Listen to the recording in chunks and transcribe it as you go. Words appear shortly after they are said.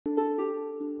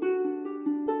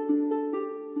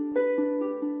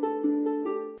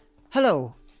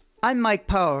Hello, I'm Mike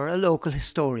Power, a local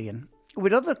historian.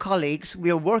 With other colleagues,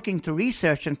 we are working to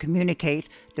research and communicate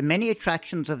the many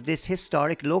attractions of this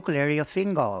historic local area of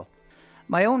Fingal.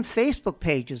 My own Facebook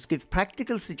pages give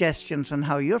practical suggestions on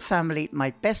how your family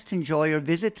might best enjoy your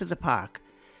visit to the park,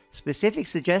 specific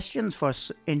suggestions for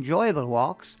enjoyable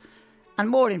walks, and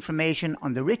more information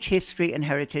on the rich history and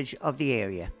heritage of the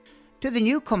area. To the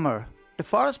newcomer, the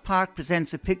Forest Park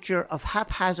presents a picture of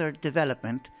haphazard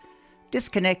development,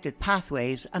 disconnected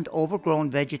pathways and overgrown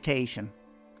vegetation.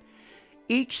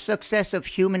 Each successive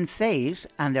human phase,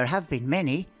 and there have been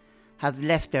many, have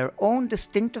left their own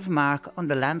distinctive mark on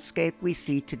the landscape we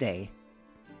see today.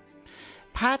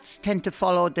 Paths tend to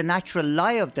follow the natural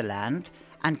lie of the land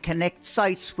and connect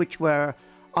sites which were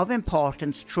of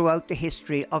importance throughout the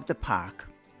history of the park.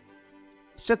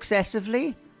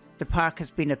 Successively, the park has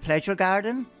been a pleasure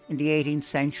garden in the 18th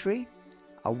century,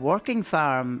 a working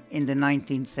farm in the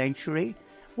 19th century.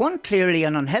 One clearly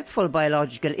an unhelpful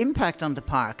biological impact on the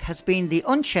park has been the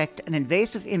unchecked and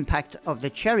invasive impact of the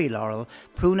cherry laurel,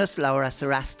 Prunus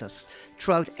lauracerastus,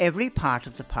 throughout every part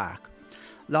of the park.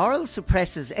 Laurel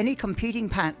suppresses any competing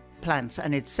plants,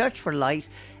 and its search for light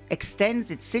extends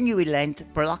its sinewy length,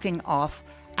 blocking off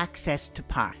access to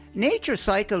park. Nature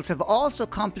cycles have also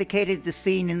complicated the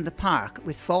scene in the park,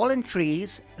 with fallen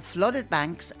trees, flooded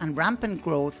banks and rampant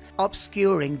growth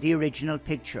obscuring the original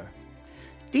picture.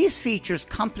 These features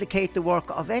complicate the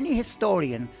work of any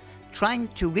historian trying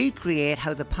to recreate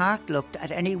how the park looked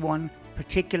at any one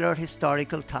particular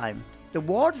historical time. The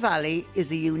Ward Valley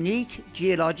is a unique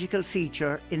geological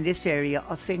feature in this area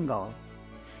of Fingal.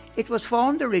 It was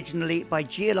formed originally by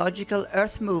geological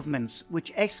earth movements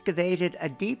which excavated a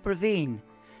deep ravine,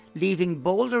 leaving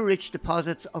boulder-rich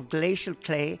deposits of glacial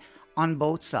clay on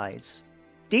both sides.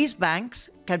 These banks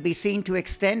can be seen to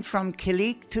extend from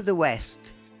Killeek to the west,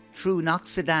 through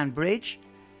Knocksedan Bridge,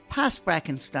 past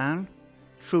Brackenstown,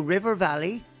 through River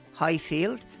Valley,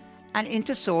 Highfield, and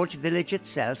into Swords Village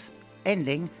itself,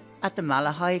 ending at the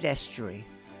Malahide Estuary.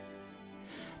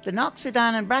 The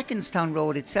Knocksedan and Brackenstown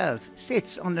Road itself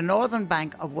sits on the northern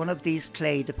bank of one of these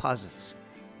clay deposits.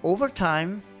 Over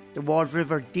time, the Ward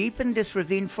River deepened this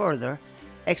ravine further,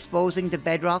 exposing the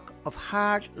bedrock of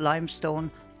hard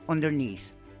limestone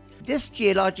underneath. This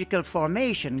geological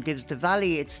formation gives the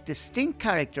valley its distinct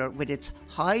character with its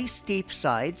high, steep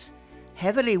sides,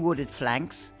 heavily wooded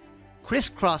flanks,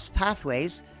 crisscross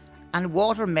pathways, and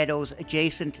water meadows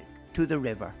adjacent to the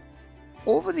river.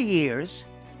 Over the years,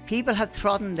 people have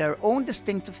trodden their own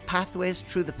distinctive pathways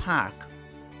through the park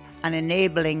and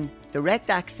enabling direct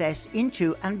access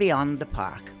into and beyond the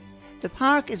park. The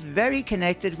park is very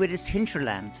connected with its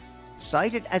hinterland,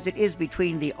 sited as it is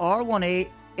between the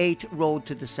R1A8 road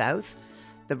to the south,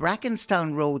 the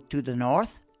Brackenstown Road to the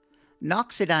north,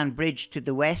 Knocksedan Bridge to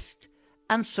the west,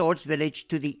 and Swords Village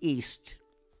to the east.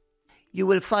 You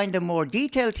will find a more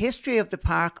detailed history of the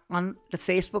park on the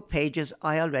Facebook pages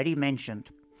I already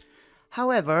mentioned.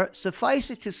 However,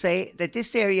 suffice it to say that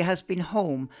this area has been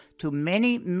home to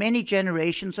many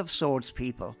generations of swords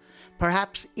people,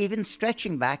 perhaps even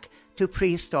stretching back to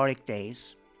prehistoric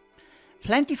days.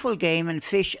 Plentiful game and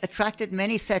fish attracted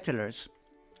many settlers.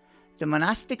 The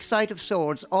monastic site of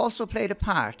Swords also played a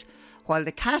part, while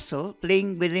the castle,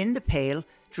 being within the Pale,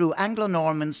 drew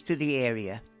Anglo-Normans to the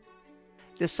area.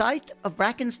 The site of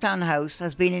Brackenstown House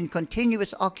has been in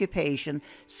continuous occupation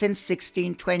since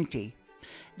 1620.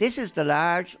 This is the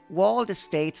large walled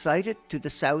estate sited to the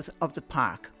south of the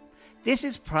park. This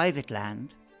is private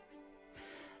land.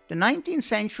 The 19th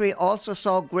century also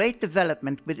saw great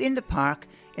development within the park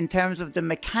in terms of the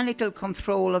mechanical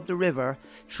control of the river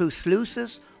through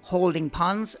sluices, holding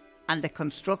ponds, and the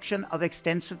construction of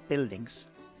extensive buildings.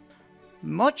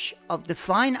 Much of the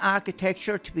fine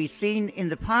architecture to be seen in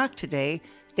the park today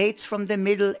dates from the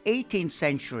middle 18th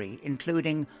century,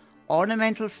 including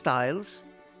ornamental styles,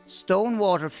 stone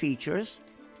water features,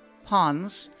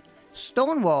 ponds,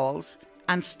 stone walls,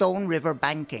 and stone river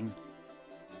banking.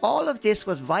 All of this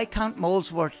was Viscount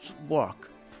Molesworth's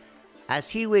work, as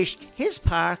he wished his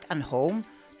park and home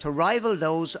to rival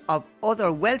those of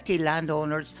other wealthy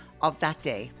landowners of that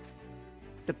day.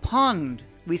 The pond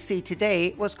we see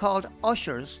today was called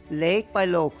Usher's Lake by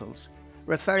locals,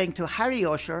 referring to Harry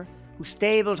Usher, who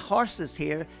stabled horses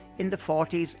here in the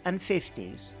 40s and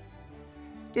 50s.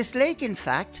 This lake, in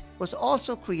fact, was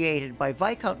also created by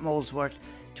Viscount Molesworth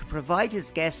to provide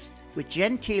his guests with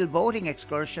genteel boating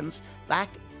excursions back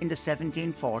in the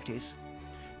 1740s.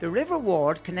 The River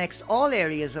Ward connects all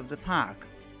areas of the park.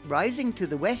 Rising to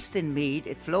the west in Mead,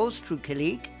 it flows through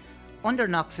Killeek, under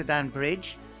Knocksedan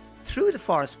Bridge, through the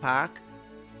Forest Park,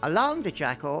 along the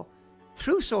Jacko,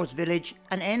 through Swords Village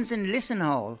and ends in Lisson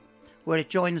Hall, where it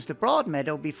joins the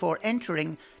Broadmeadow before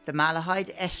entering the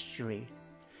Malahide estuary.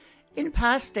 In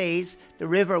past days, the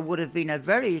river would have been a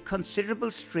very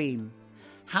considerable stream,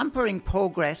 hampering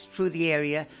progress through the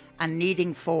area and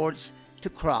needing fords to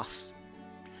cross.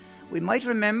 We might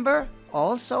remember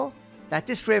also that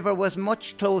this river was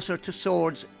much closer to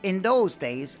Swords in those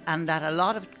days, and that a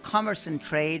lot of commerce and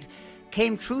trade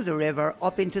came through the river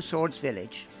up into Swords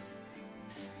village.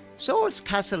 Swords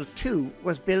Castle too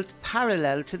was built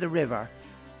parallel to the river,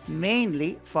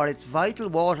 mainly for its vital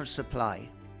water supply.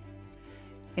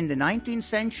 In the 19th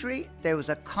century, there was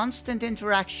a constant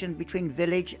interaction between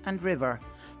village and river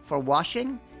for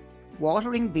washing,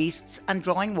 watering beasts and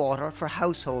drawing water for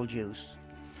household use.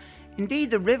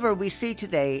 Indeed, the river we see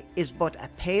today is but a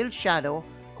pale shadow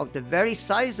of the very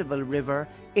sizable river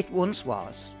it once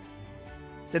was.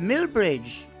 The Mill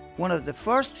Bridge, one of the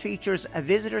first features a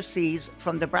visitor sees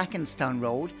from the Brackenstown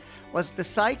Road, was the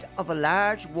site of a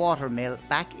large water mill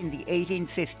back in the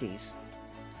 1850s.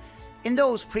 In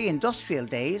those pre-industrial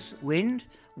days, wind,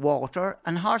 water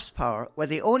and horsepower were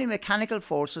the only mechanical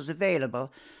forces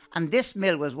available, and this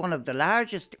mill was one of the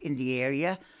largest in the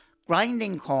area,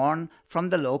 grinding corn from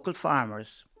the local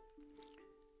farmers.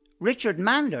 Richard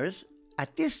Manders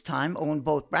at this time owned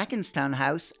both Brackenstown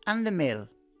House and the mill.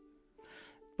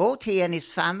 Both he and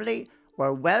his family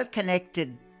were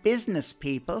well-connected business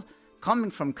people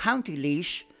coming from County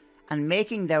Laois and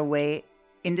making their way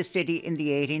in the city in the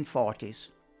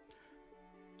 1840s.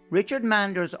 Richard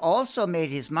Manders also made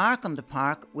his mark on the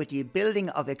park with the building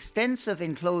of extensive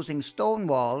enclosing stone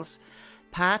walls,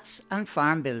 paths and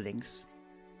farm buildings.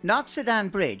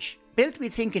 Knocksedan Bridge, built we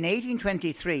think in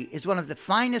 1823, is one of the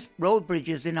finest road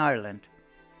bridges in Ireland.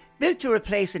 Built to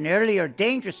replace an earlier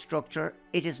dangerous structure,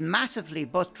 it is massively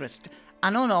buttressed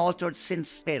and unaltered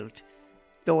since built,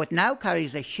 though it now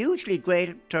carries a hugely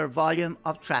greater volume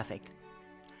of traffic.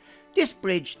 This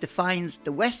bridge defines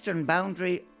the western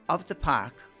boundary of the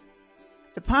park.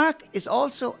 The park is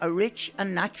also a rich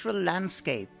and natural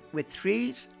landscape with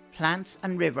trees, plants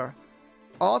and river,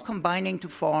 all combining to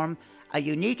form a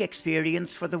unique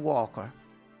experience for the walker.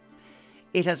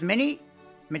 It has many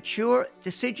mature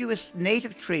deciduous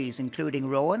native trees including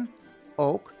rowan,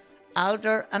 oak,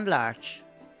 alder and larch.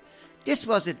 This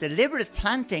was a deliberate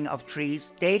planting of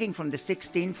trees dating from the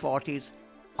 1640s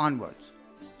onwards.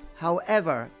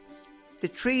 However, the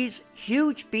trees,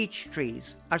 huge beech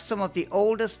trees, are some of the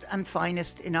oldest and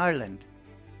finest in Ireland.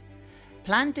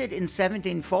 Planted in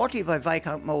 1740 by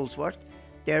Viscount Molesworth,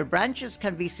 their branches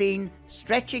can be seen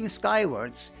stretching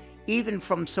skywards, even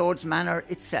from Swords Manor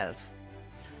itself.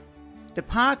 The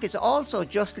park is also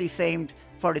justly famed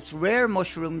for its rare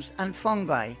mushrooms and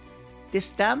fungi,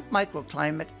 this damp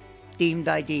microclimate deemed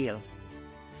ideal.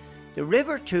 The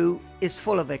river too is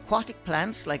full of aquatic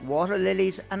plants like water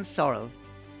lilies and sorrel.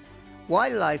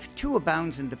 Wildlife too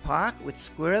abounds in the park with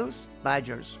squirrels,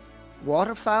 badgers,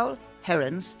 waterfowl,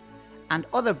 herons and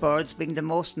other birds being the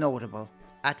most notable.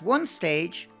 At one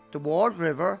stage, the Ward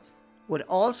River would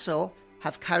also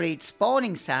have carried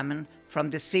spawning salmon from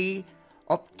the sea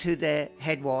up to the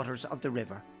headwaters of the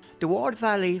river. The Ward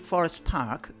Valley Forest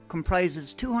Park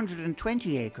comprises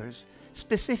 220 acres,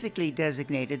 specifically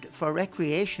designated for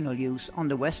recreational use on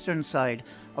the western side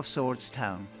of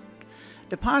Swordstown.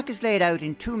 The park is laid out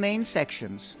in two main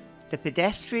sections: the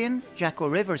pedestrian Jacko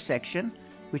River section,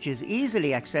 which is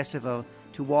easily accessible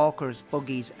to walkers,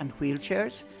 buggies and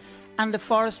wheelchairs, and the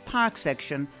Forest Park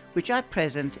section, which at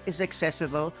present is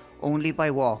accessible only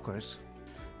by walkers.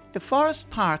 The Forest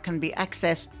Park can be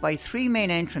accessed by three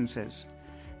main entrances: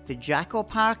 the Jacko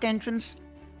Park entrance,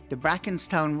 the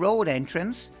Brackenstown Road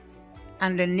entrance,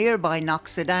 and the nearby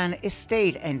Knocksedan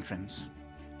Estate entrance.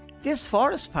 This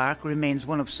forest park remains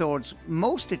one of Swords'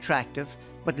 most attractive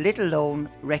but little known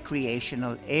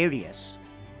recreational areas.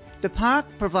 The park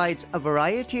provides a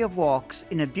variety of walks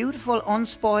in a beautiful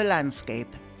unspoiled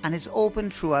landscape and is open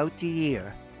throughout the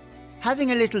year.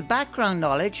 Having a little background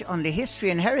knowledge on the history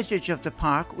and heritage of the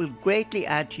park will greatly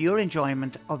add to your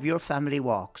enjoyment of your family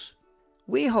walks.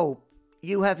 We hope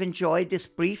you have enjoyed this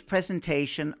brief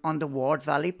presentation on the Ward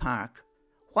Valley Park.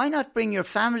 Why not bring your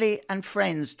family and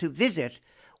friends to visit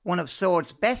one of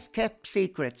Swords' best kept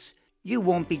secrets? You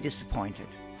won't be disappointed.